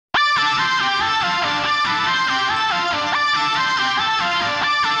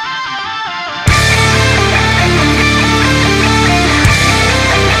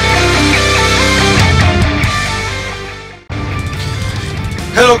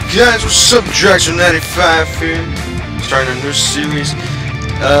Guys, what's up? Jackson95 here, starting a new series.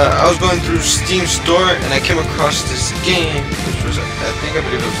 I was going through Steam store and I came across this game, which was, I believe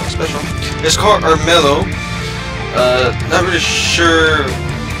it was on special. It's called Armello. Not really sure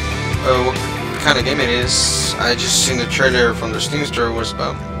what kind of game it is. I just seen the trailer from the Steam store what it's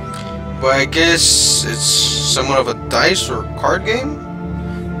about. But I guess it's somewhat of a dice or card game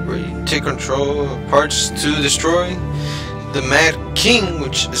where you take control of parts to destroy the Mad King,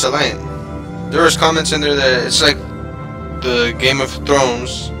 which is a lion. There was comments in there that it's like the Game of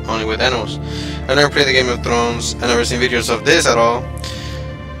Thrones, only with animals. I never played the Game of Thrones. I never seen videos of this at all.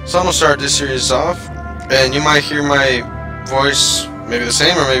 So I'm gonna start this series off, and you might hear my voice maybe the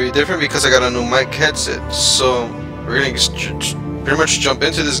same or maybe different because I got a new mic headset. So we're gonna pretty much jump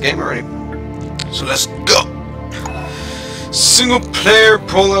into this game already. So let's go. Single player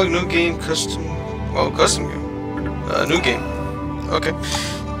prologue, new game, custom. Oh, custom game. New game. Okay.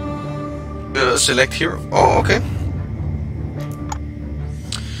 Select hero. Oh, okay.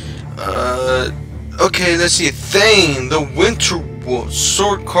 Okay, let's see. Thane, the Winter Wolf.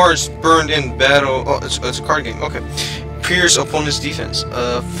 Sword cards burned in battle. Oh, it's a card game. Okay. Pierce opponent's defense.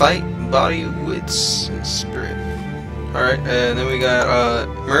 Fight, body, wits, and spirit. Alright, and then we got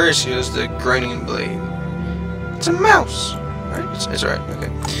Mauritius, the grinding blade. It's a mouse. Right? It's alright. Okay.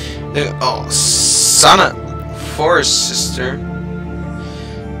 Then, oh, Sana, Forest Sister.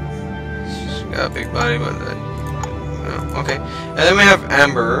 She's got a big body, but okay. And then we have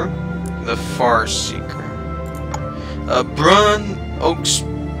Amber, the Far Seeker. Brun Oaks.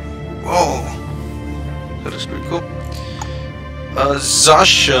 Oh, that looks pretty cool.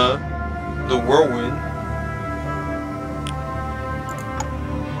 Zasha, the Whirlwind.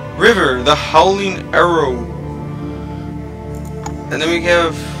 River, the Howling Arrow. And then we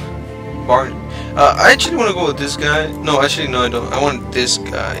have Barney. I actually want to go with this guy. No, actually, no, I don't. I want this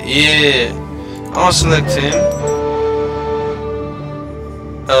guy. Yeah. I want to select him.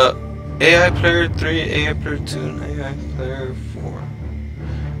 AI player 3, AI player 2, and AI player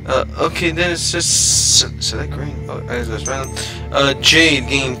 4. Okay, then it's just select green. Oh, I guess that's random. Jade,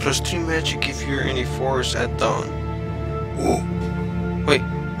 gain +3 magic if you're in a forest at dawn. Ooh. Wait,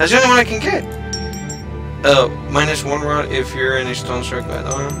 that's the only one I can get. -1 rod if you're in a stone circle at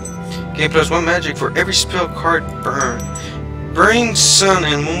dawn. Gain +1 magic for every spell card burned. Burning sun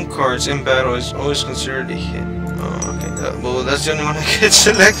and moon cards in battle is always considered a hit. Oh, okay. Well, that's the only one I can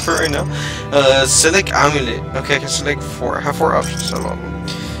select for right now. Select amulet. Okay, I can select 4. I have 4 options.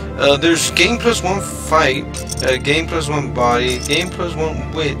 There's gain +1 fight, gain +1 body, gain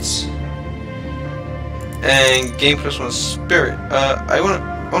 +1 wits, and gain +1 spirit. I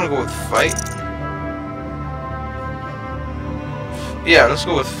wanna go with fight. Yeah, let's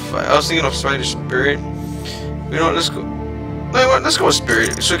go with fight. I was thinking of fight or spirit. You know what? Let's go. Let's go with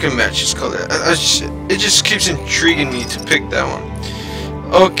spirit so it can match his color. It just keeps intriguing me to pick that one.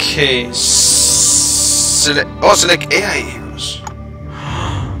 Okay. Select AI heroes.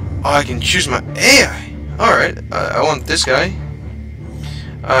 Oh, I can choose my AI. Alright. I want this guy.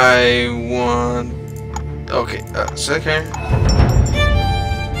 I want. Okay. Select here.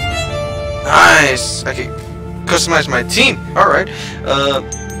 Nice. I can customize my team. Alright.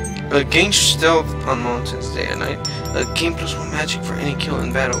 Gain stealth on mountains day and night. Gain +1 magic for any kill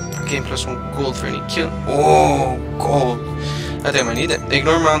in battle. Gain +1 gold for any kill. Oh, gold. I think I need that.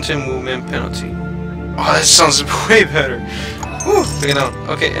 Ignore mountain movement penalty. Oh, that sounds way better. Whew, take it down.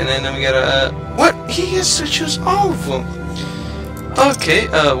 Okay, and then we got what? He gets to choose all of them. Okay,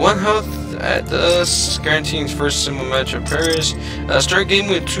 1 health at guaranteeing first single match of Paris. Start game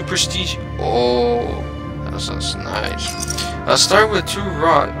with 2 prestige. Oh, that sounds nice. Start with 2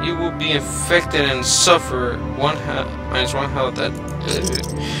 rot. You will be infected and suffer -1 health at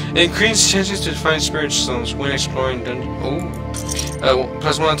increased chances to find spirit stones when exploring dungeon. Oh,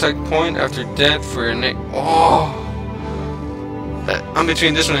 +1 attack point after death for your neck. Oh, I'm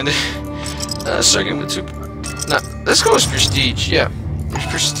between this one and this. Start game with 2. Nah, let's go with prestige. Yeah, it's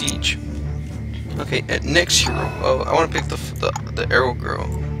prestige. Okay, next hero. Oh, I want to pick the arrow girl.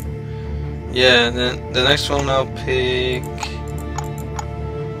 Yeah, and then the next one I'll pick.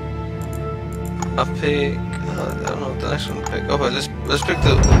 I don't know what the next one to pick. Oh, but let's pick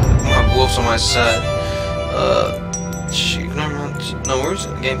my wolves on my side. No, where's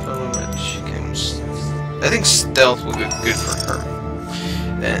the game plan? I think stealth will be good for her.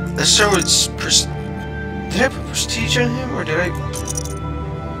 And let's start with did I put prestige on him or did I?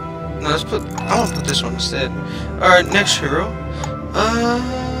 No, I want to put this one instead. All right, next hero.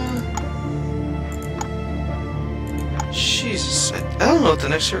 Jesus, I don't know what the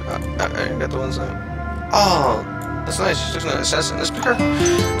next hero. I got the ones out. Oh, That's nice. She's an assassin. Let's pick her.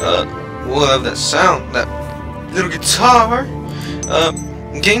 We'll have that sound, that little guitar.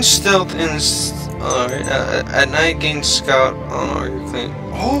 Gain stealth in. At night, gain scout on all your claim.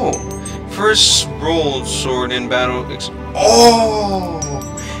 Oh, first rolled sword in battle. Oh,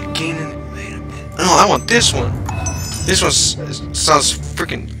 gain an. No, I want this one. This one sounds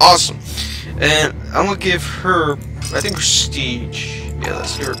freaking awesome. And I'm gonna give her, I think, prestige. Yeah,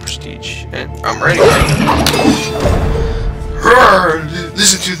 let's give her prestige. And I'm ready. Roar!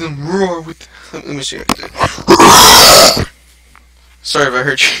 Listen to them roar with. Let me see. Sorry if I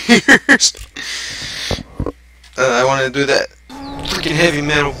hurt your ears. I want to do that freaking heavy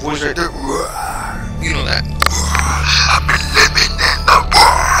metal voice right there. You know that.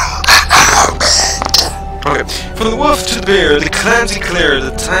 Okay. From the wolf to the bear, the clans declare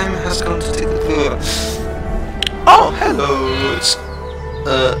the time has come to take the. Oh, hello. It's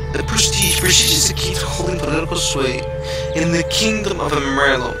the prestige. Prestige is the key to holding political sway in the kingdom of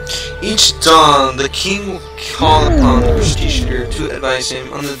Armello. Each dawn, the king will call upon the prestige leader to advise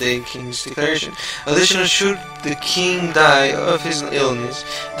him on the day king's declaration. Additionally, should the king die of his illness,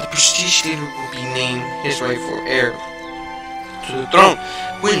 the prestige leader will be named his rightful heir to the throne,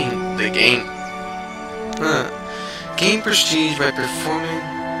 winning the game. Gain prestige by performing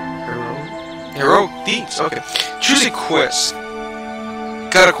heroic deeds. Okay. Choose a quest.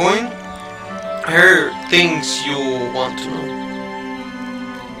 Got a coin? Here things you'll want to know.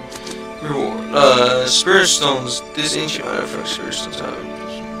 Reward. Spirit stones. This ancient artifact spirit stones have.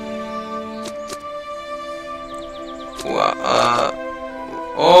 Wow.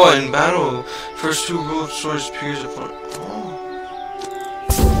 Oh, in battle, first two rolled swords appears upon. Oh.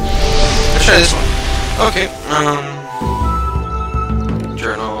 Let's try this one. Okay.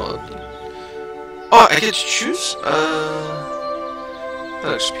 Journal. Oh, I get to choose. That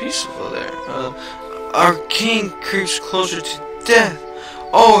looks peaceful there. Our king creeps closer to death.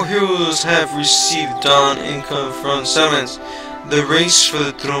 All heroes have received dawn income from settlements. The race for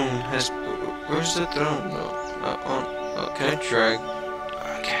the throne has. Where's the throne? No. Can I drag?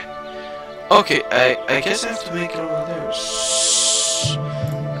 Okay. Okay. I guess I have to make it over there.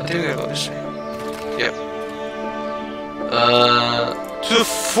 I think I gotta go this way. Yep. To the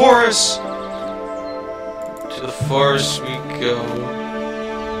forest. To the forest we go.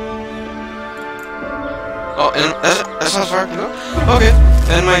 Oh, and that's how far I can go? Okay,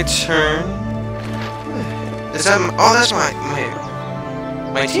 then my turn. Is that my, oh, that's my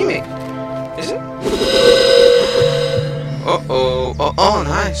teammate. Is it? Oh,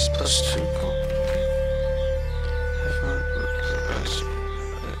 nice. +2, cool.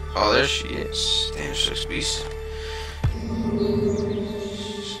 Oh, there she is. Damn, she looks beast.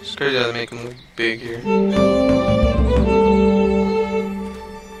 It's crazy how they make them look big here.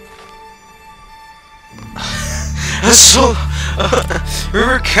 So, we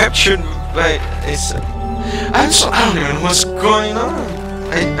were captured by a. I don't even know what's going on.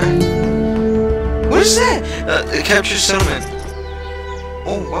 What is that? A captured settlement.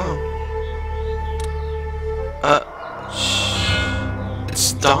 Oh wow.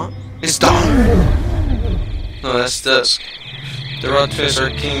 It's dawn. It's dawn. No, that's dusk. The rod twists are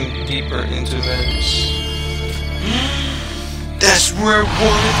king deeper into madness. That's where I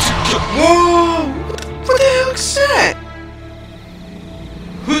wanted to go. Whoa! What the hell is that?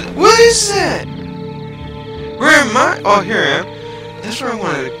 What is that? Where am I? Oh, here I am. That's where I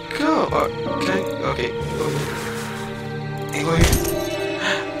wanted to go. Okay. And go here.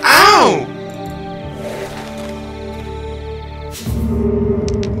 Ow!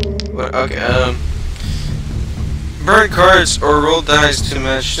 What? Okay. Burn cards or roll dice to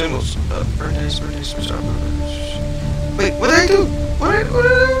match symbols. Burn dice. Wait, what did I do? What did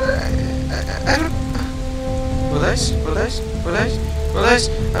I don't. Roll dice.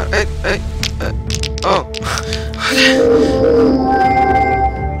 Oh.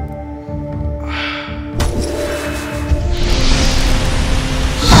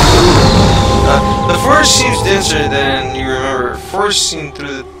 The forest seems denser than you remember. Forcing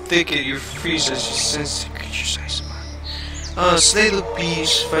through the thicket, you freeze as you sense the creature's eyes. Slay the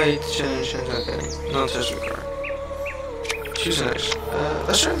beast, fight, challenge, okay. No test required. Choose the next.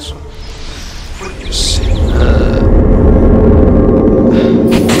 Let's try this one. What do you say?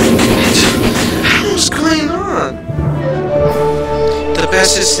 What's going on? The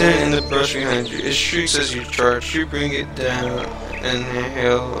best is standing in the brush behind you. It shrieks as you charge. You bring it down and a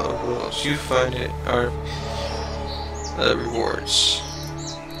hail of blows. You find it are rewards.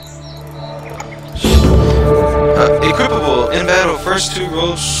 Equipable. In battle, first two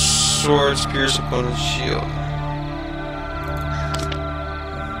rolled swords pierce opponent's shield.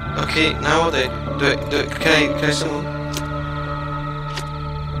 Okay, now what can I still move?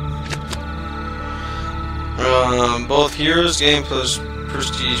 Both heroes gain plus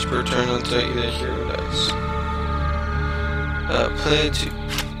prestige per turn until either hero dies. Play it to...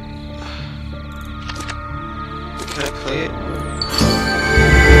 Can I play it?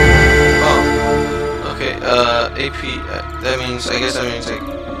 Oh. Okay, AP, that means, I guess that means like,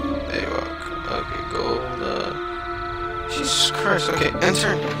 they walk. Okay, gold, Jesus Christ, okay, end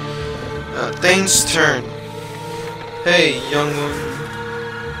turn. Thane's turn. Hey, young one.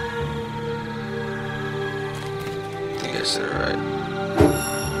 I think I said it right.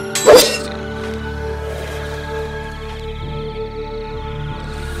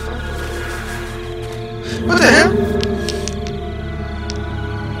 What the hell?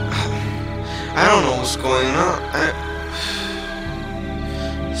 I don't know what's going on.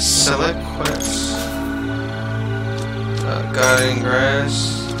 Select quests. Garden grass.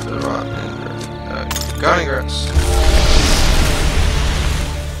 The rotten. Garden grass.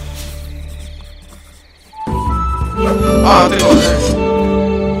 Oh, I think over there.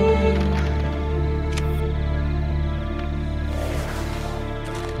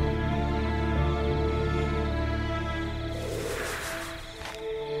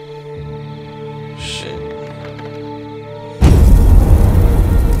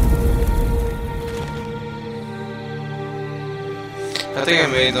 I think I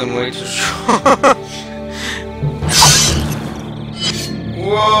made them way too strong.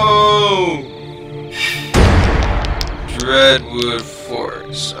 Whoa! Redwood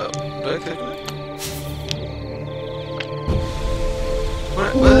Forest. Oh, do I click on it?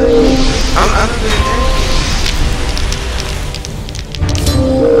 What? I'm not doing anything.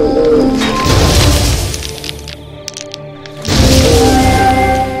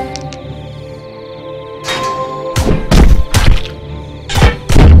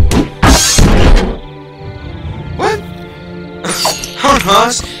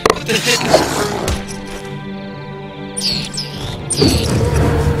 What the heck is it?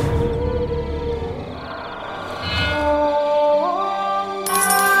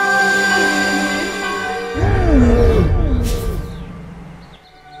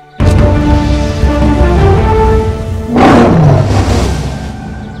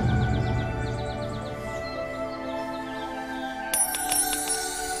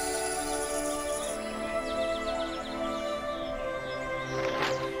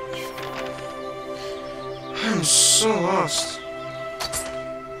 I'm so lost.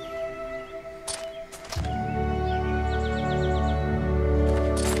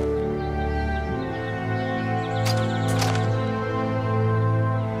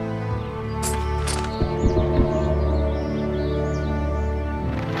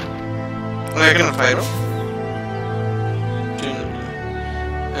 Are you gonna fight him?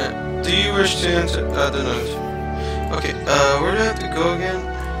 Do you wish to enter? The note. Okay, where do I have to go again?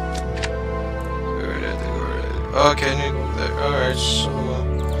 Okay, I need to go there. Alright, so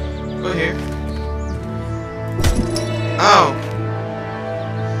go here. Ow!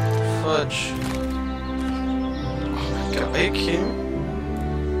 Fudge. Oh my god, are you kidding me?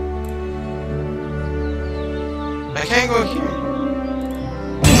 I can't go here.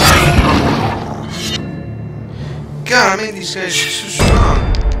 God, I made these guys too strong.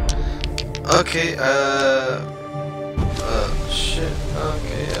 Okay, shit.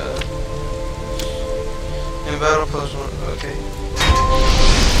 Okay, in battle plus one, okay.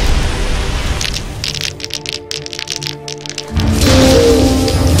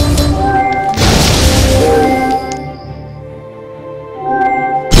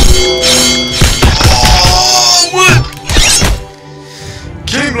 Oh, what?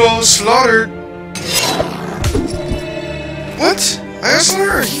 Game blow slaughtered. What? I got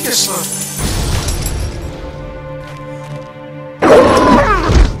slaughtered or he got slaughtered?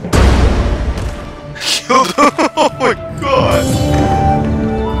 Oh my god!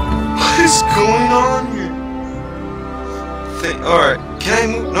 What is going on here? Alright, can I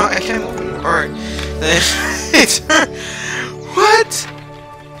move? No, I can't move. Alright. What?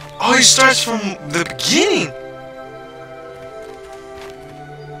 Oh, he starts from the beginning!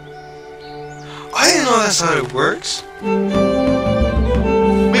 I didn't know that's how it works.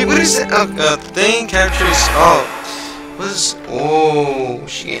 Wait, what is that? Thing captures. Oh. What is. Oh,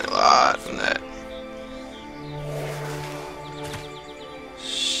 she gained a lot from that.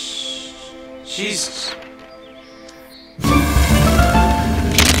 Jesus.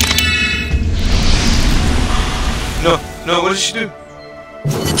 No, what did she do?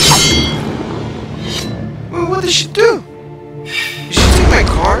 What did she do? Did she take my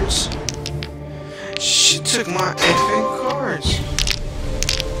cards? She took my effing cards.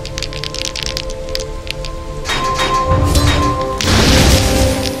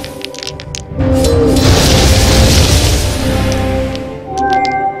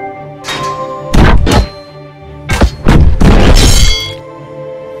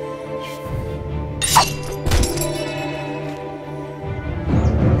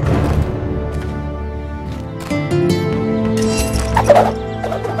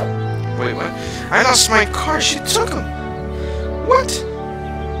 lost my car. She took them. What?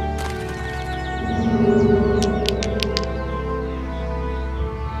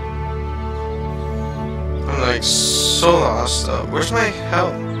 I'm like so lost. Where's my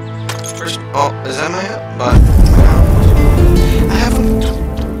health? Where's? Oh, is that my health? But I haven't.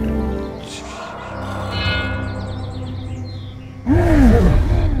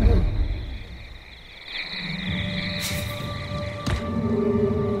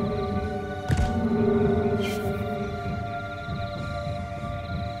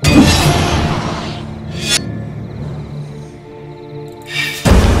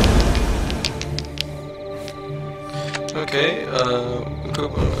 Okay,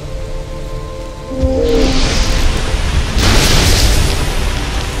 cool.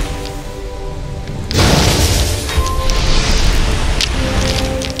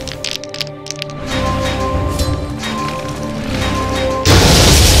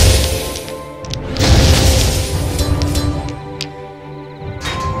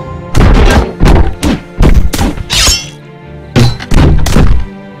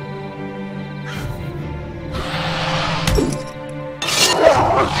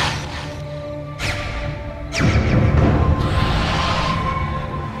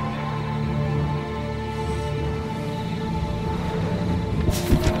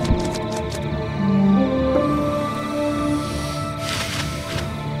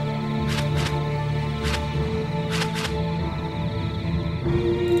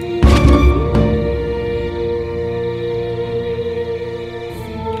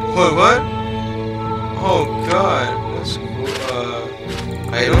 Wait, what? Oh god, that's cool.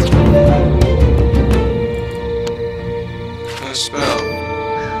 Item? No spell.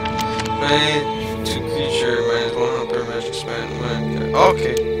 Minus 2 creature, minus 1 health per magic spell.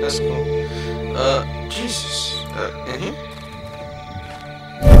 Okay, that's cool. Jesus. In here?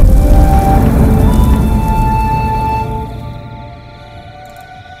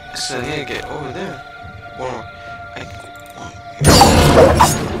 So I need to get over there. One more.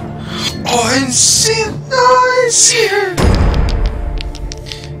 Oh, I didn't see it! No, I didn't see her!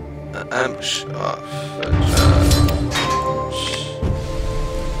 Ambush off.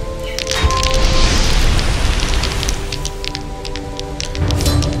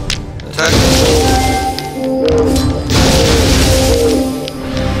 Attack.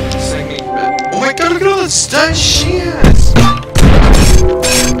 Second bed. Oh my god, look at all the stuff she has!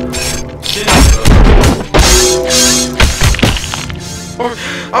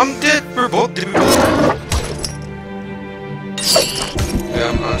 I'm dead. We're both dead.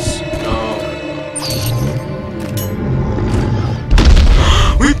 Yeah, us. No.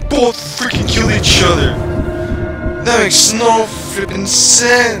 We both freaking killed each other. That makes no flipping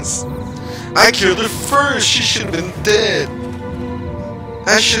sense. I killed her first. She should have been dead.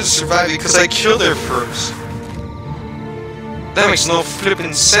 I should have survived because I killed her first. That makes no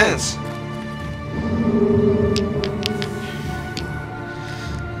flipping sense.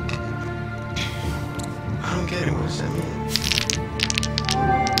 I don't get it. What does that mean?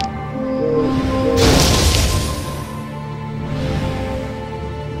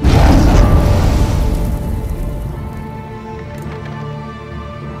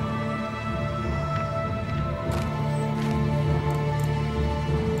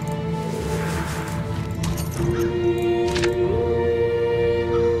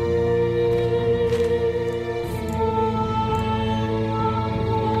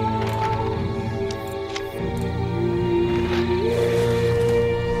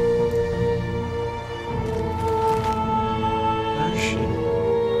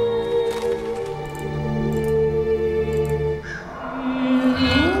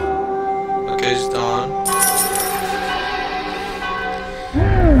 It's dawn.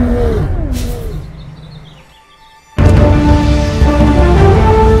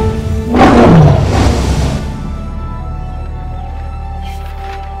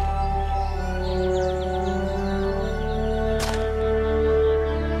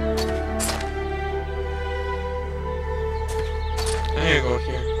 I need to go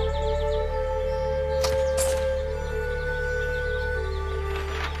here.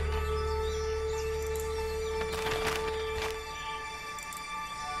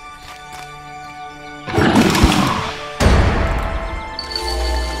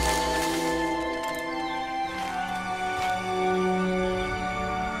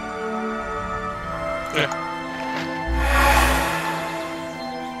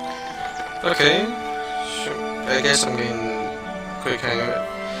 Okay, sure. I guess I'm getting quick hang of it.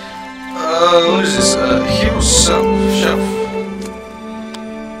 What is this? Hero Shelf.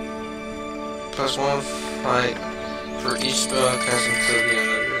 +1 fight for each spell cast until the end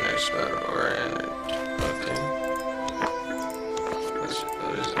of your next battle, or Okay.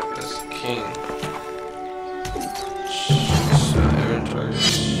 That's king. Inventory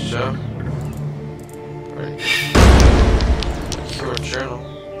shop. Right. Your journal.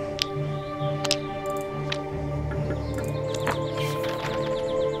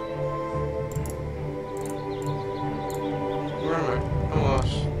 Where am I? I'm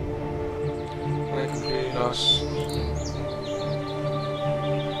lost. I'm completely lost.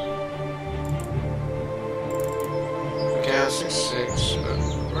 Okay, I was 6'6", but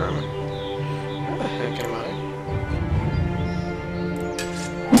where am I? Where the heck am I?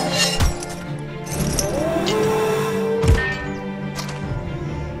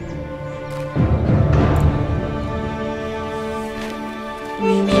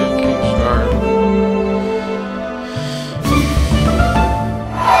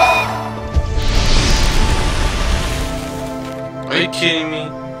 Are you kidding me?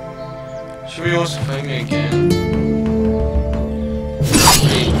 She really wants to fight me again.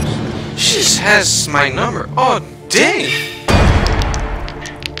 She just has my number. Oh, dang!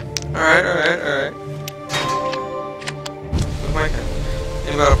 Alright. Oh my god.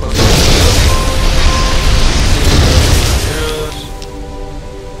 Anybody else?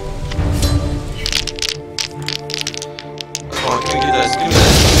 Come on, give me this.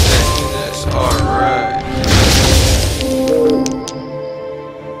 Alright.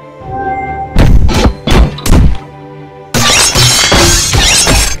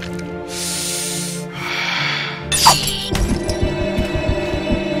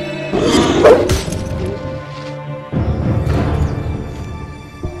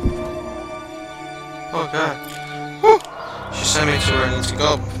 Oh god. Whew. She sent me to where I need to go.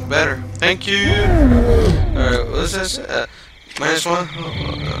 Better. Thank you. Alright, what is this? -1?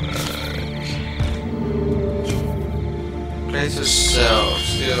 Place to sell.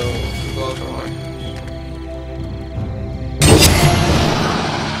 Still go for one.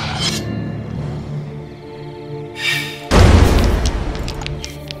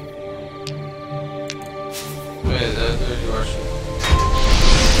 Wait, is that dirty Russian?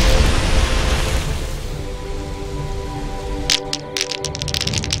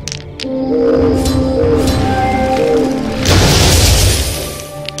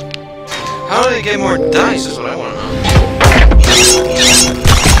 How do they get more dice is what I want to know.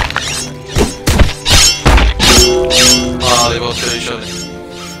 Oh, they both kill each other.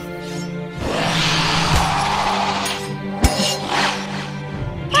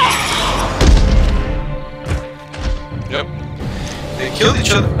 Yep. They killed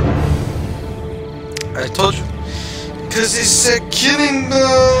each other. I told you. Because they said killing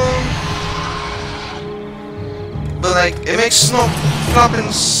them. But like, it makes no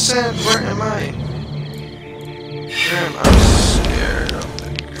flopping sense. Where am I? Damn, I'm scared of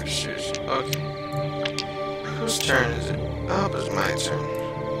the seriously. Okay. Whose turn is it? I hope it's my turn.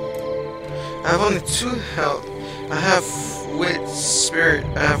 I have only 2 health. I have wit, spirit.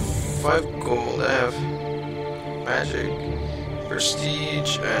 I have 5 gold. I have magic,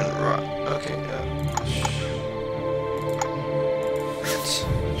 prestige, and rock. Okay.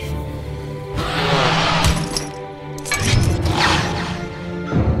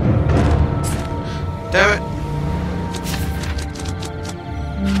 Damn it.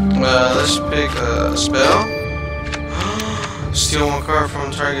 Let's pick a spell. Steal 1 card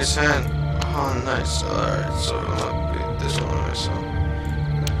from target's hand. Oh, nice. Alright, so I'm gonna pick this one myself.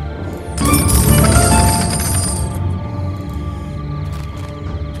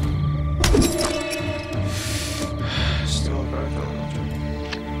 Steal 1 card from target.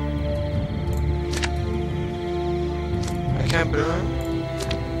 I can't put it on.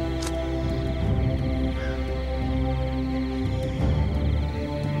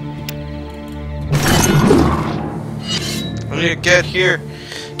 Get here.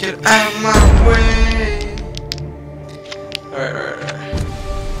 Get out of my way. Alright.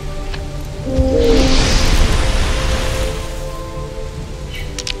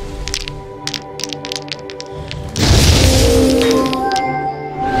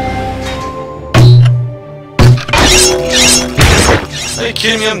 Are you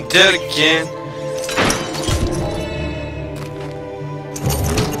kidding me? I'm dead again.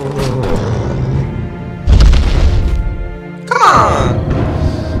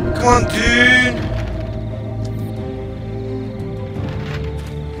 Come on, dude!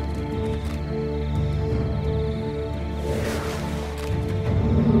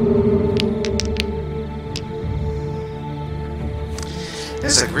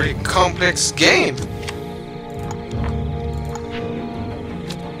 This is a really complex game.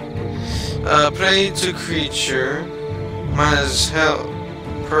 Play to creature minus health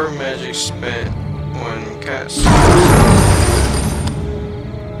per magic spent. when cast.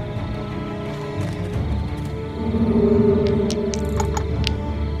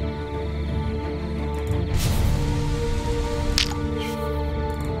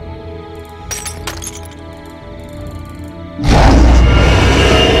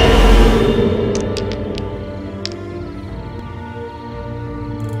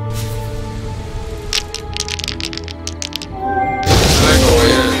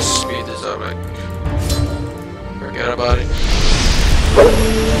 Forget about it.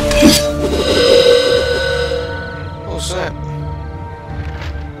 What's that?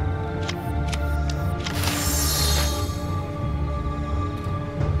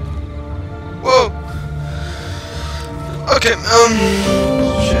 Whoa! Okay,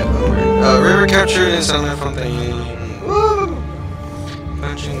 shit, river captured in Summer Fontaine. Woo!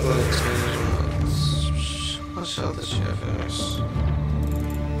 Punching glitch. What shall this shit finish?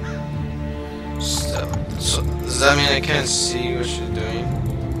 So, does that mean I can't see what she's doing?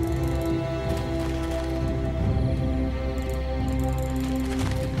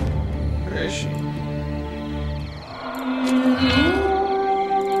 Where is she?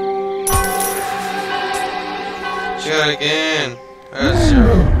 She got it again. That's 0.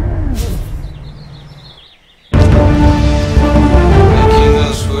 The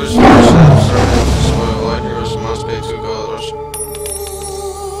kingdom's foolish shops are meant to spoil. All heroes must pay $2.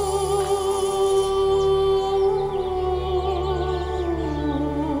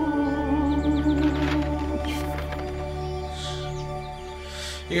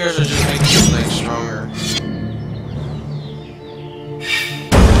 You guys are just making things stronger.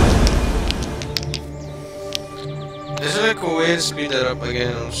 Is there like a way to speed that up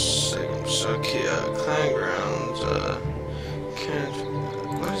again? I'm so okay, clan grounds, can't,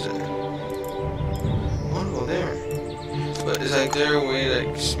 what is it? One over there. But is like there a way to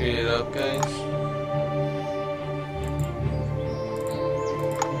like, speed it up, guys?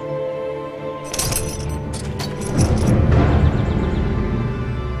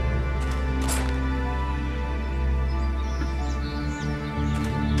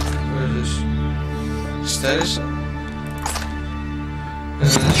 Status and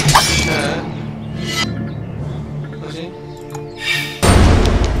then chat. Let's see.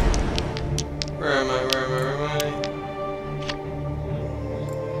 Where am I?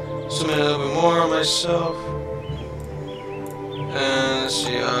 Zoom in a little bit more on myself. And let's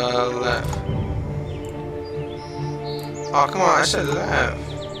see, laugh. Oh, come on, I said laugh.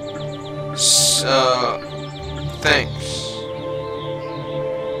 Thanks.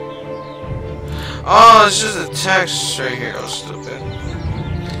 Oh, it's just a text right here. I'm stupid.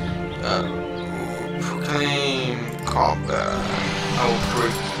 Proclaim combat. I will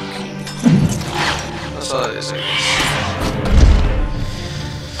break. That's all it is, I guess.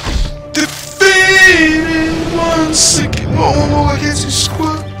 Defeated once again. Oh, I get to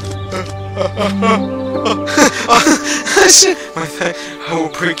squat. I said my thing. I will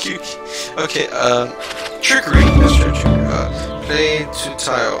break you. Okay, trickery. That's trickery. Play to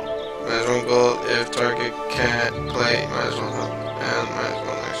tile. Minus 1 gold if target can't play, minus 1 health, and minus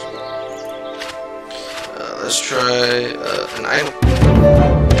 1 action. Let's try an item.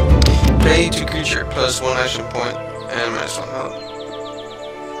 Pay to creature plus 1 action point and minus 1 health.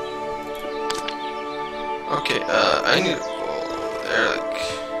 Okay, I need to go there,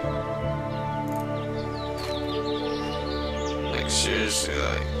 like seriously,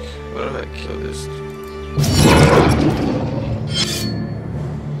 like, what if I kill this?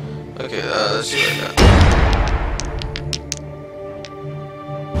 Okay, let's see what I got.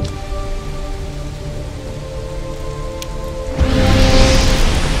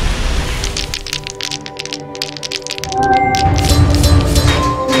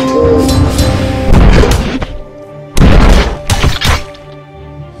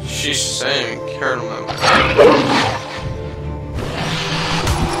 She's saying, Colonel.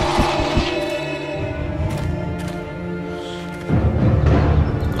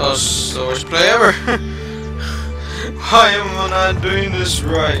 Oh, so worst play ever. Why am I not doing this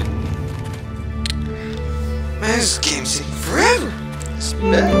right? Man, this game's taking forever. It's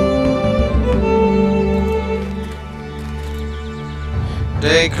bad.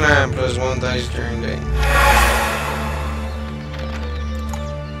 Day climb plus 1 dice during day.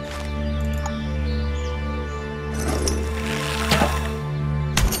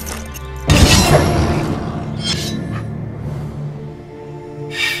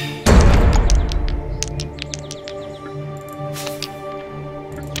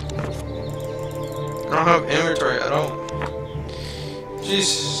 I don't have inventory at all.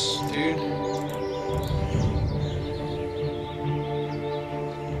 Jesus, dude.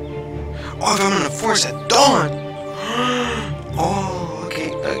 Oh, if I'm in the forest at dawn. Oh,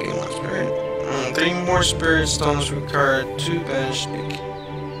 okay. I get one spirit. 3 more spirit stones required. 2 banish stick.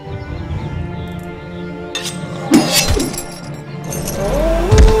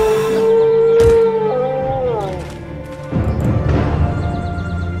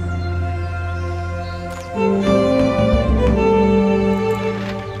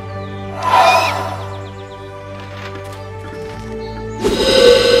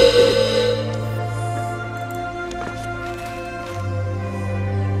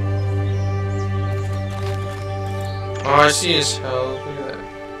 Oh, I see his health. Look at that.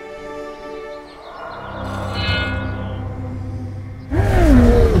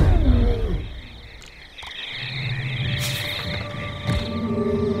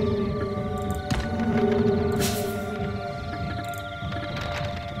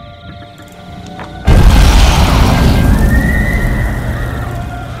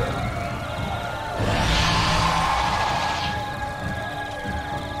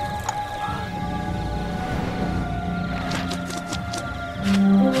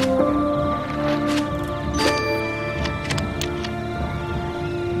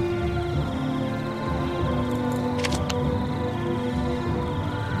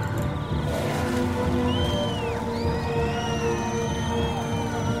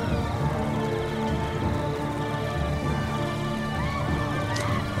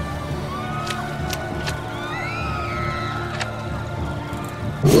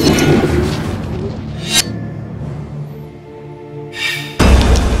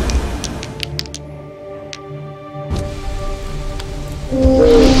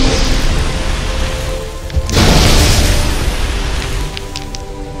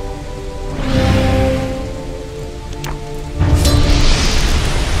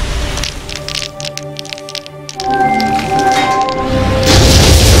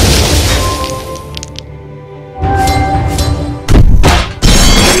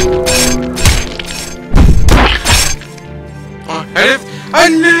 I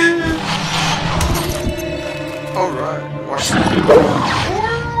live! Alright, watch that.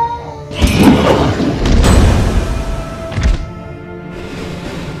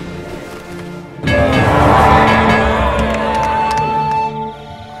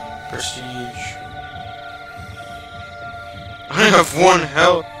 Prestige. I have 1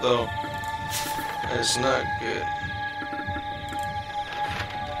 health though. That's not good.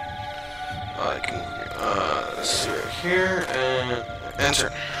 I can, let's see right here and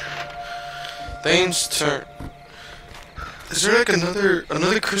enter. Thane's turn. Is there like another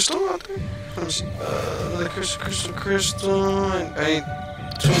crystal out there? Let me see. Another crystal. I need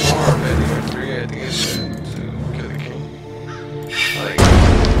 2 more. I think 3. I think it's to kill the king. Like.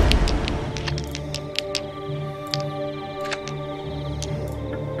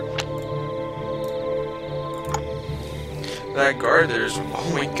 That guard there's.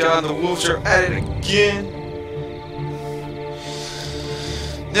 Oh my god, the wolves are at it again.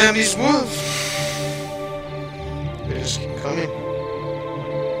 Damn these wolves! They just keep coming.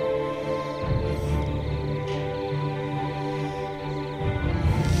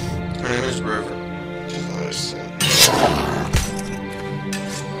 Her name is River. She's not a sin.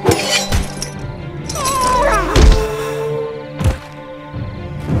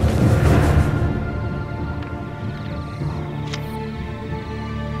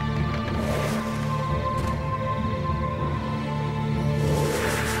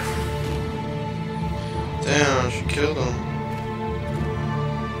 Damn, she killed him.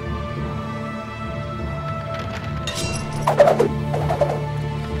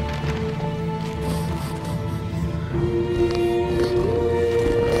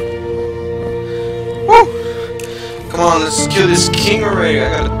 Woo! Come on, let's kill this king already. I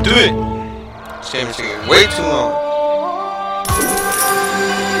gotta do it. This game is taking way too long.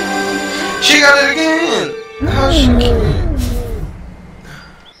 She got it again! How's she kill it?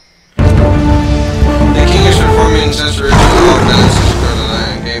 Performing sense ritual, all balances for the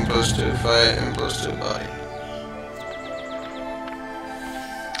line, game +2 fight and +2 body.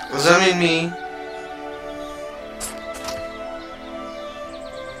 Does that mean me?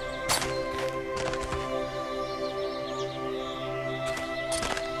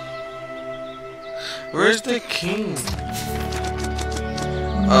 Where's the king?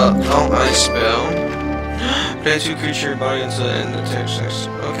 No, I spell. Play 2 creature body until the end of the text.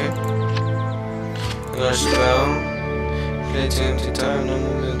 Okay. Another spell. Play 2 empty time, no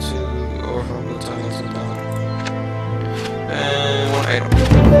movement to or from the time until down. And 1 item.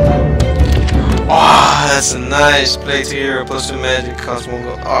 Wow, that's a nice play 2 hero +2 magic, cost 1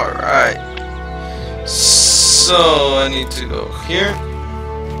 gold. Alright. So I need to go here.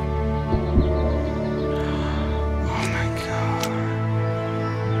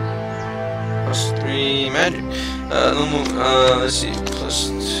 Let's see.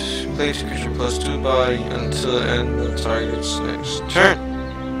 Play to creature +2 body until the end of the target's next turn.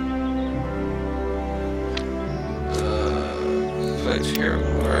 Play to hero.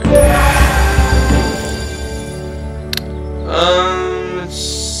 Alright. Let's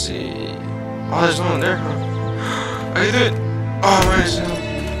see. Oh, there's no one there, huh? I can do it! Oh, right, so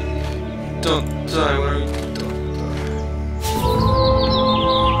don't die, what are we? Don't die.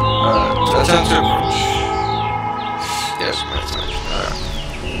 Attempt to approach. Yes, my time.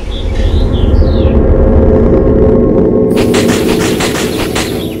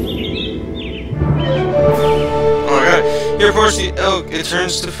 Oh my god. Here approach the elk. It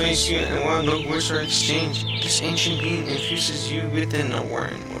turns to face you, and while no words are exchanged, this ancient being infuses you with an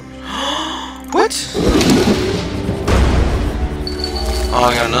awareness. What? Oh,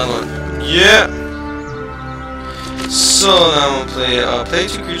 I got another one. Yeah! So now I'm gonna play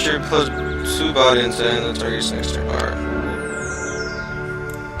 2 creature +2 body until the end of the target's next turn. Alright.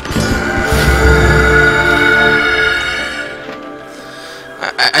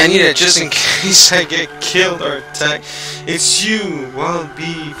 I need it just in case I get killed or attacked. It's you, wild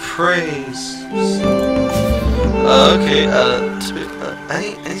bee praise. Okay, I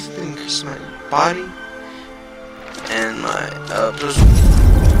need to increase my body and my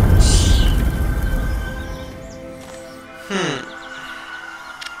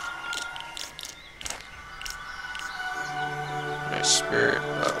my spirit.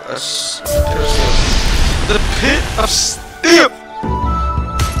 That's the pit of steel.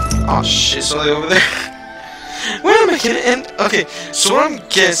 Oh shit, so they over there. Where am I gonna end? Okay, so what I'm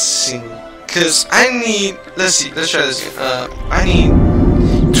guessing, cause I need, let's try this again. I need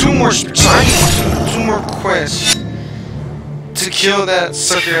 2 more spirits, so I need two more quests to kill that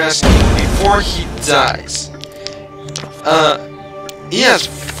sucker ass before he dies. He has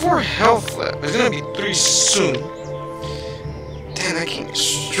 4 health left. There's gonna be 3 soon. Damn, that king is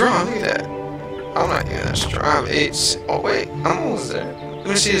strong. Look at that. I'm not even that strong. I have 8. Oh wait, I'm almost there. Let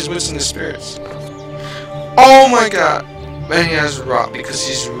me see his wits and his spirits. Oh my god! Man, he has rot because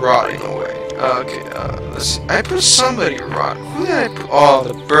he's rotting away. Okay, let's see. I put somebody rot. Who did I put? Oh,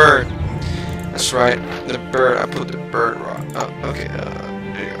 the bird. That's right, the bird. I put the bird rot. Okay,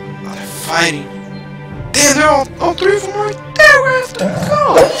 there you go. Oh, they're fighting. Damn, they're all 3 of them right there. Where I have to go?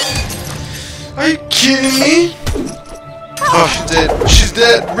 Are you kidding me? Oh, she's dead. She's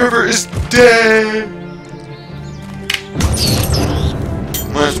dead. River is dead.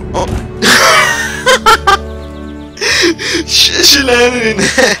 Oh. she landed in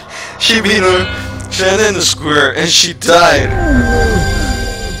that. She beat her. She landed in the square and she died.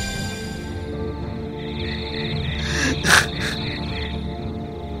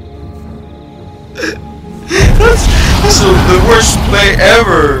 that's the worst play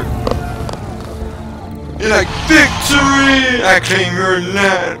ever. You're like, victory! I claim your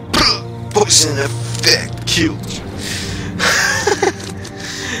land. Poison effect killed you.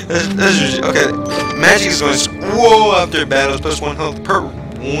 That's usually, okay, magic is going to, whoa, after battles, +1 health per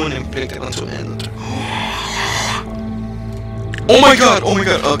 1 inflicted until the end. Oh my god,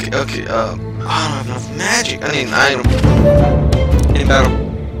 okay, I don't have enough magic. I need an item. In battle,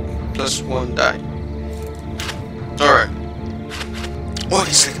 +1 die. Alright. Oh,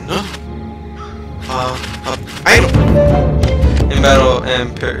 he's like another. Item. In battle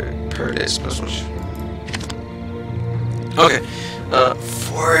and per days, +1. Okay.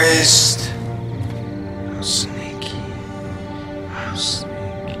 Forest. I'm snaky.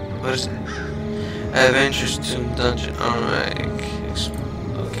 What is that? Adventures to dungeon. Alright.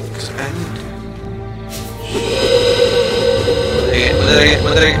 Okay, because I need to.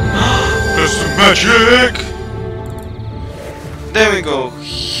 What did I get? That's the magic! Then we go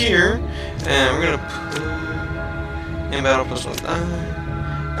here, and we're gonna put in battle +1 die.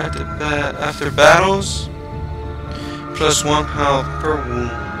 After battles. +1 health per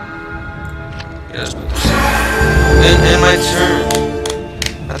wound. Yeah, let's put this in my turn.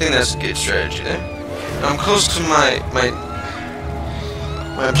 I think that's a good strategy there. I'm close to my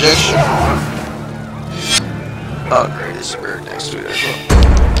objection. Oh great, there's a bird next to it as well.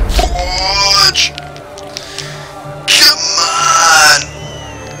 Watch! Come on!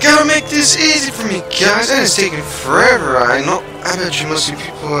 Gotta make this easy for me, guys. That is taking forever. I know. I bet you most of you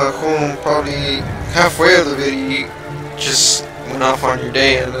people at home probably halfway of the video just went off on your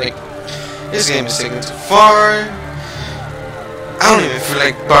day and like, this game is taking too far. I don't even feel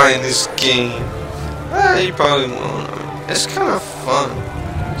like buying this game. You probably won't. I mean, it's kind of fun.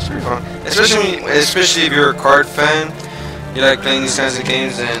 It's pretty fun, especially if you're a card fan. You like playing these kinds of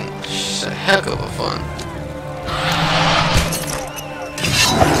games, and it's a heck of a fun.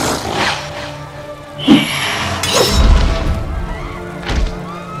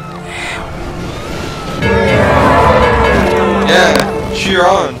 cheer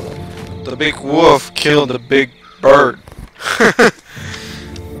on. The big wolf killed the big bird.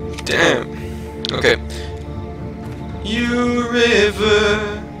 Damn. Okay. You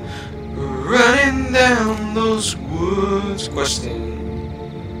river running down those woods. Question.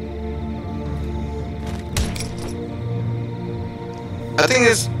 I think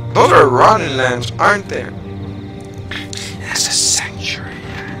it's those are rotten lambs, aren't there? That's a sanctuary.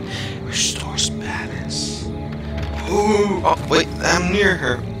 Restores balance. Ooh. Oh wait, I'm near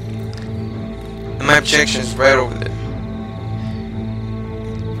her. And my objection is right over there.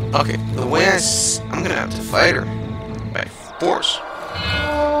 Okay, the way I'm gonna have to fight her by force.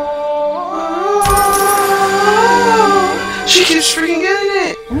 She keeps freaking getting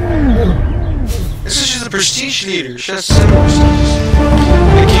it. This is just a prestige leader. She has 7 prestige.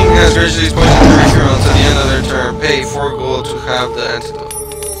 The king has graciously poisoned every hero until the end of their turn. Pay 4 gold to have the antidote.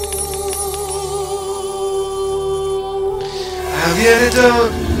 Have the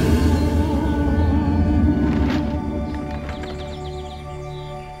antidote.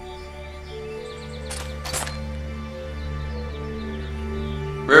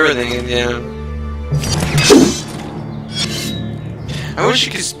 Everything again. I wish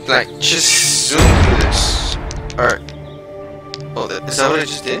you could like just zoom through this. Alright. Oh, is that what I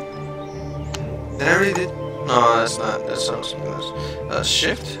just did? Did I already did? No, that's not. That's not something else.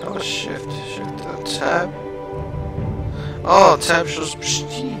 Shift? Oh, shift. Shift. Tab. Oh, tab shows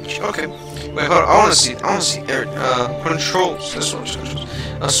prestige. Okay. Wait, hold on. I want to see. Controls. This one's controls.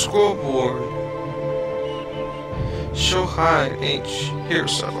 A scoreboard. Show hide H. Here,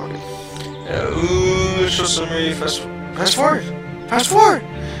 stuff on it. Ooh, show summary. Fast forward. Fast forward.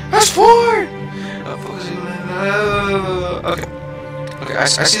 Fast forward. Focusing. Okay. Okay. I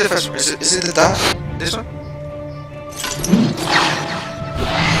see the fast forward. Is it the dot? This one?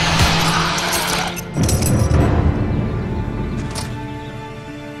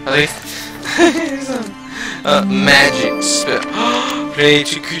 Okay. Magic spell. Play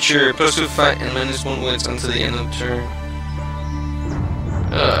 2 creature, +2 fight, and -1 wins until the end of the turn.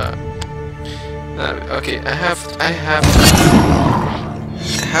 Okay, I have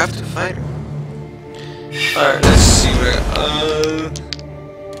to fight her. Alright, let's see what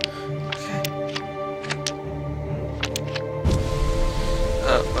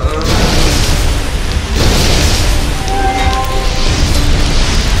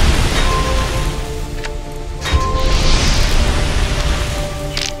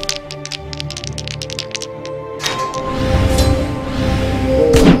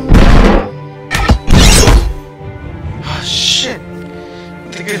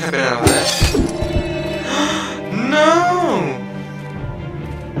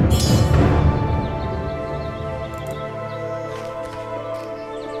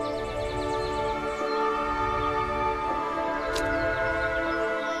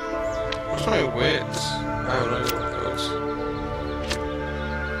what's my wits? I have no wits.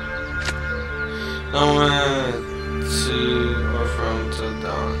 I went to or from till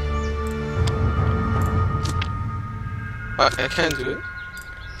dawn. I can't do it.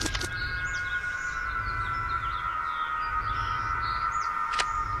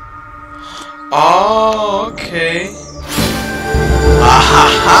 Oh, okay.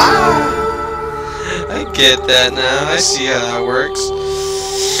 Ahaha! I get that now. I see how that works.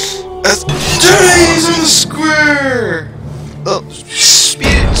 That's 2 days in the square! Oh, speed.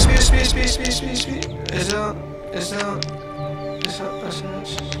 Is that.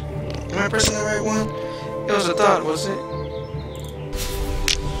 Am I pressing the right one? It was a dot, was it?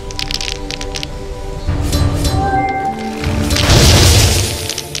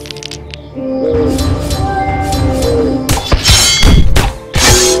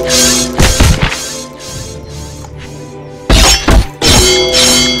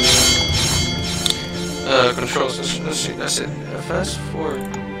 Controls. Let's see. That's it. Fast forward.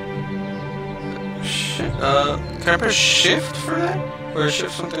 Can I press shift for that? Or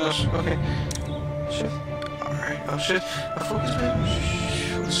shift something else? Okay. Shift. Alright. I'll shift. I'll focus back.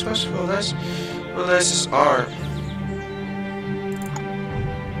 Special. Well, that's just R.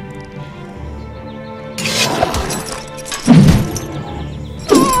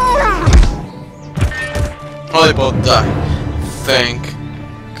 Oh, they both die. Thank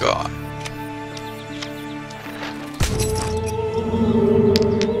God.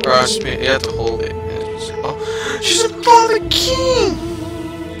 Trust me, you have to hold it. Oh, she's above the king!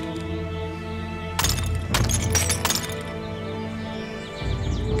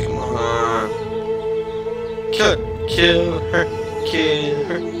 Come on. Kill her.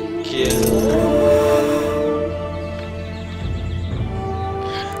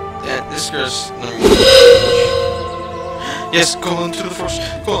 That, this girl's number 1. Yes, go into the forest.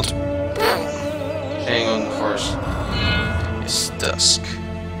 Go on. Hang on the forest. It's dusk.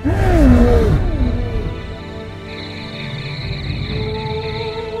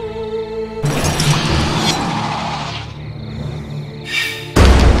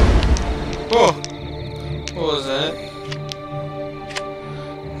 Oh! What was that?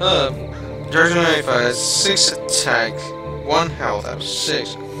 Dragon Knife has 6 attack, 1 health out of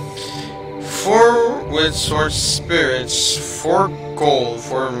 6. 4 with sword spirits, 4 gold,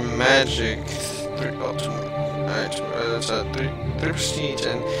 4 magic, 3 ultimate. Alright, that's 3 prestige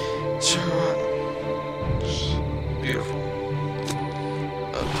and 0. Beautiful.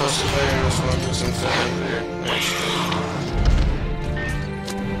 Plus the fire, this one goes inside there. Nice.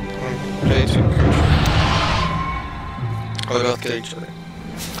 Play 2 creatures. Oh, they both kill each other.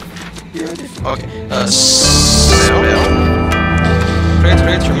 Okay, spell.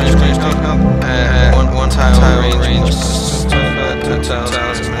 Create your magic one tile range, 2 tiles,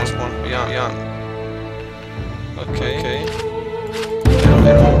 one beyond. Okay.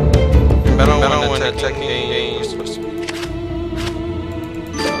 Battle when attacking gain, supposed to be.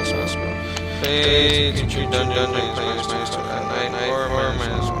 Play teacher dungeon, minus 2 at night, or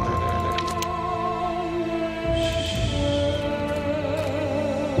minus 1.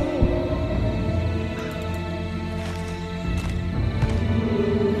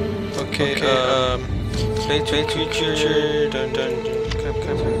 Okay, play teacher, dungeon,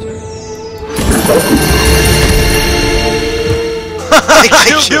 I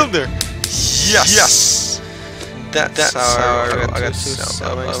killed her! Yes! That's how I got to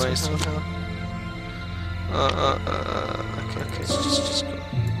sell myself. Okay, just go.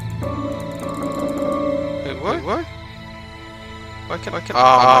 Wait, what? Why can't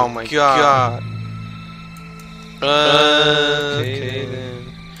oh my god. Okay then.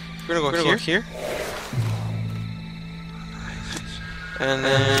 We're gonna go here. And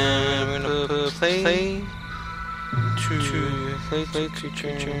then we're gonna play to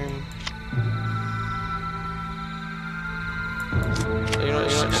turn. You know,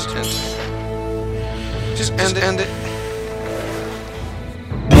 just end it.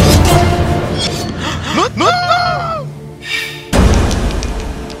 No!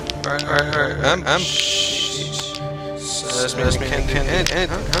 Alright. I'm. So that's me. End,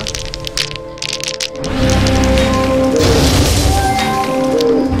 huh?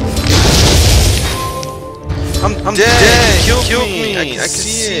 I'm dead. He killed me. I can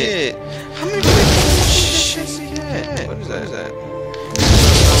see it. How many shit is he at? What is that?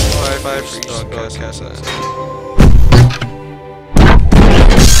 5 for each dog cast that.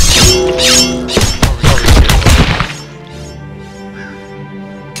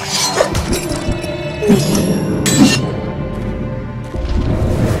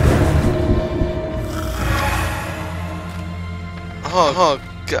 Oh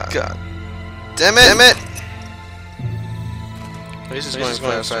god. Damn it! This is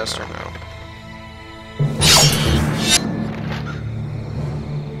going faster now.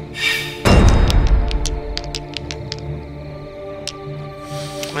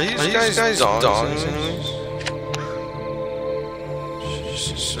 Are these guys dogs anyways?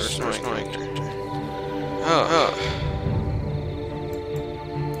 Search my character. Oh.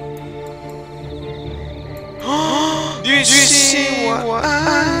 Do you see what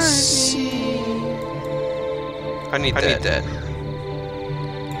I see? I need that.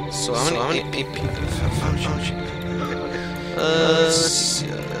 So how many people? Let's see.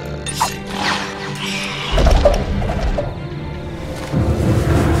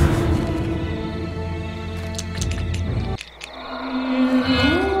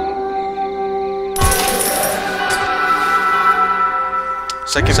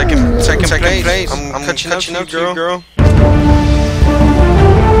 Second place. I'm catching up to you, girl.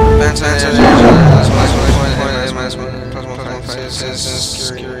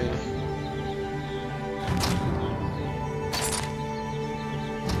 Security.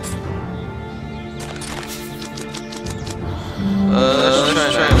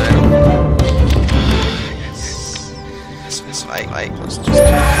 Let's try that. It's like, let's just do it.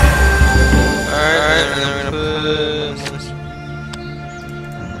 Alright, and then we're gonna put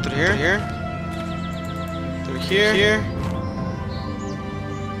through here. Through here.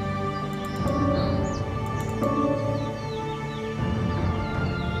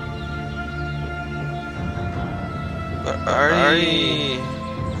 Alright.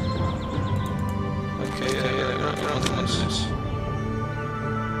 Okay, I don't think this is.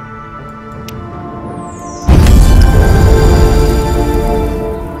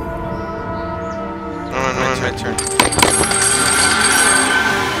 My turn.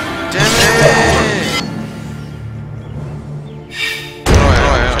 Damn it!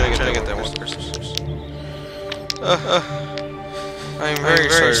 I'm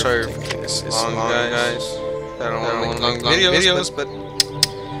very sorry for this long, guys. I don't want long videos, but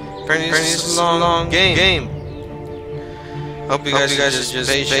apparently this is a long game. Hope you guys are just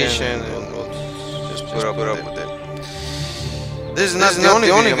patient and we'll just put up with it. This is not the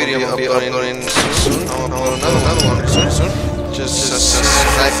only video I'll be uploading soon. I'll upload another one soon. Just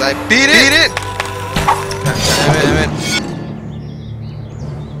as I beat it! God damn it.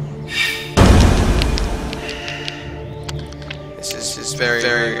 This is very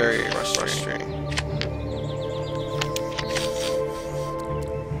frustrating.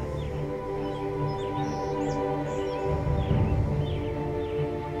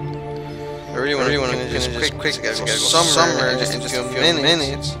 I really want to finish this quick. I gotta go somewhere just in a few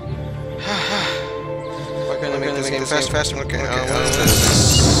minutes. We're gonna make this game fast. Okay.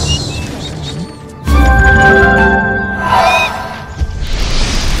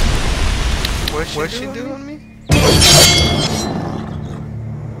 What's she doing on me?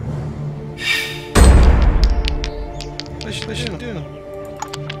 What's she doing?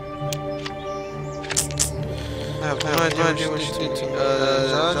 I have no idea what she's doing.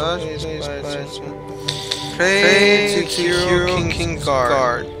 Play to Hero King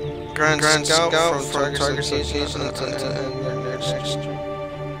Guard. Grand Scout from target location until end their next turn.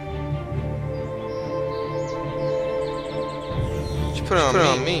 She put it on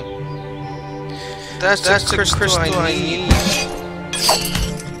me. That's the crystal I need.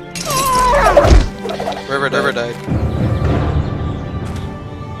 River died.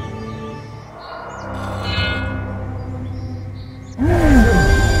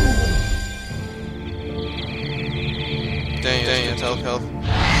 Dang, it's health.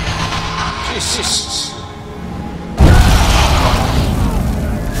 Jesus.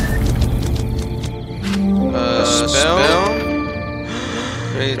 Spell?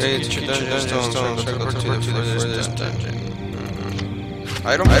 Ready to get your dungeon stone, circle to the furthest dungeon.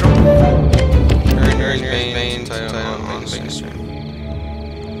 Item? Nerd, main, title, on base.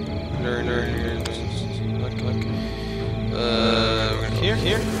 Nerd,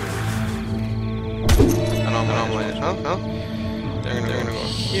 here? I don't mind it. Huh? They're gonna go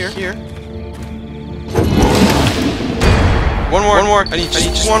here. One more. I need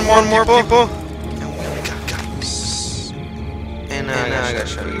just one more people. And I got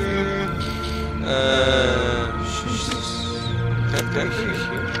shot here.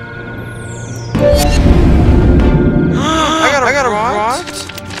 I got a rod.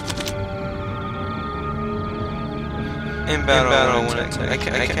 In battle when I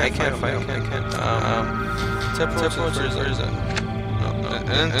can't fight him. Temple, there's a... No,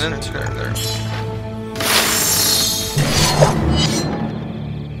 and then it's there.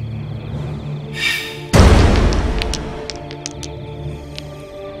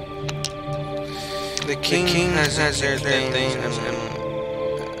 The king has their thing and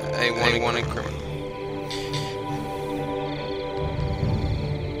I want a criminal.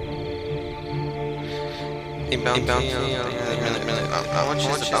 A bounty on how much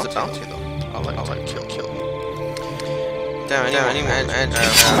is the bounty though? I'll like kill. Damn, I need more edge.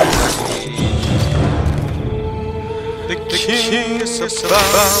 The king is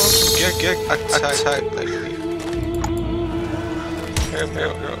about to get attacked.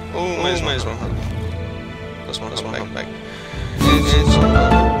 Oh, might as well. This one back.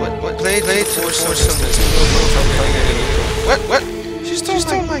 What? Play for some. What? She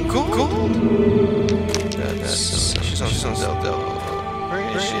stole my gold? She's on Del. Where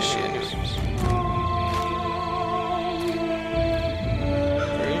is she?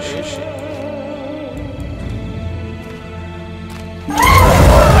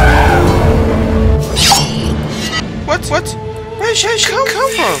 What? Where did she come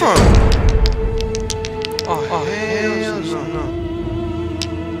from? Oh hell no.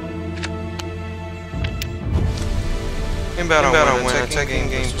 In battle when attacking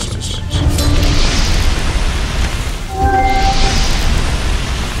games was to switch.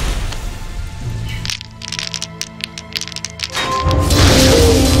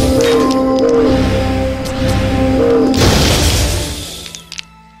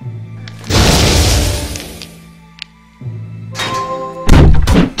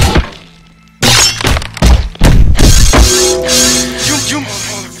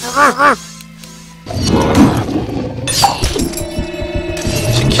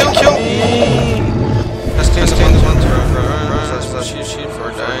 She killed me. Let's do this one turn. Let's shoot for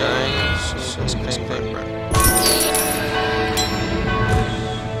dying. She's pain.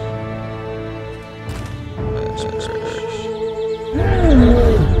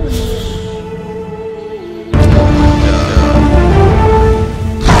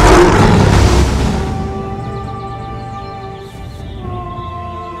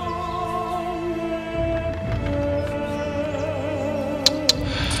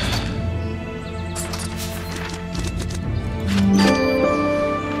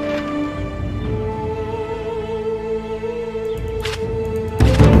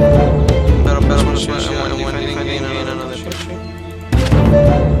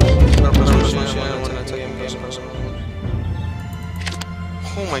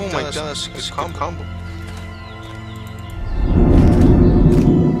 Oh my god, that's a good combo.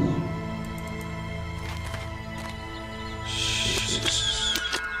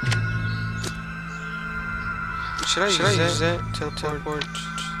 Should I use that? Teleport?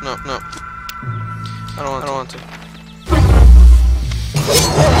 No. I don't want to.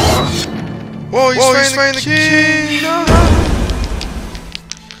 Whoa, he's fighting the king! No.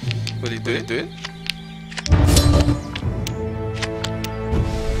 Will he do it?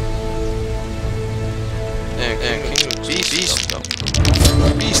 Yeah, king beast. Beast.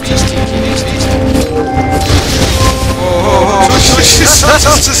 Whoa.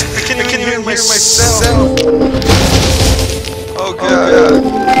 I can't even hear myself. Oh god.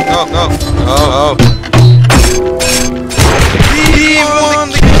 No. Oh. He won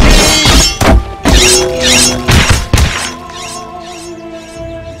the game.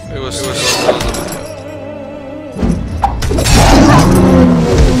 It was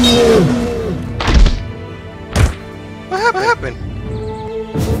What happened?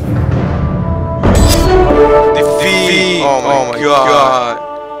 Defeat. Oh my god.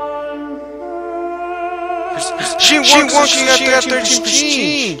 She won, she got 13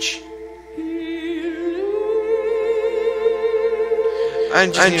 prestige. I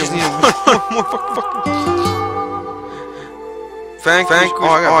just need one more fucking. Thank you. Oh,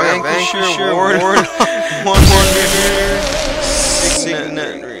 I got Vanquisher, Ward. One more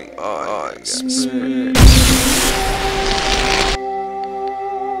Signet ring. Oh, I got Spirit.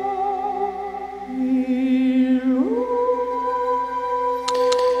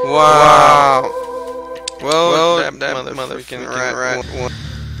 Wow. Well, that motherfucking rat.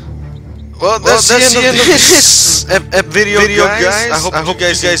 Well, that's the end of this video, guys. I hope you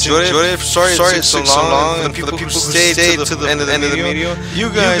guys enjoyed it. Sorry it took so long. For the people who stayed to the end of the video, you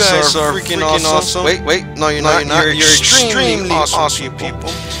guys are freaking awesome. Wait, no, you're not. You're extremely awesome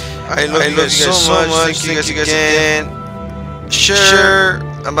people. I love you guys so much. Thank you guys again. Share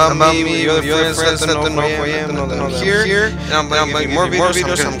about me with your other friends. Let them know who I am. Let them know that I'm here. And I'm making more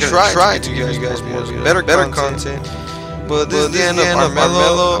videos. I'm gonna try to give you guys better content. But this is the end of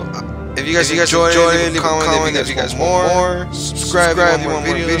Armello. If you guys enjoyed it, leave a comment if you guys want more. Subscribe if you want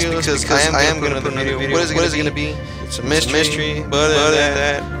more videos because I am gonna put another video. What is it gonna be? It's a mystery. But other than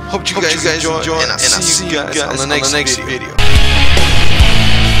that, hope you guys enjoy, and I'll see you guys on the next video.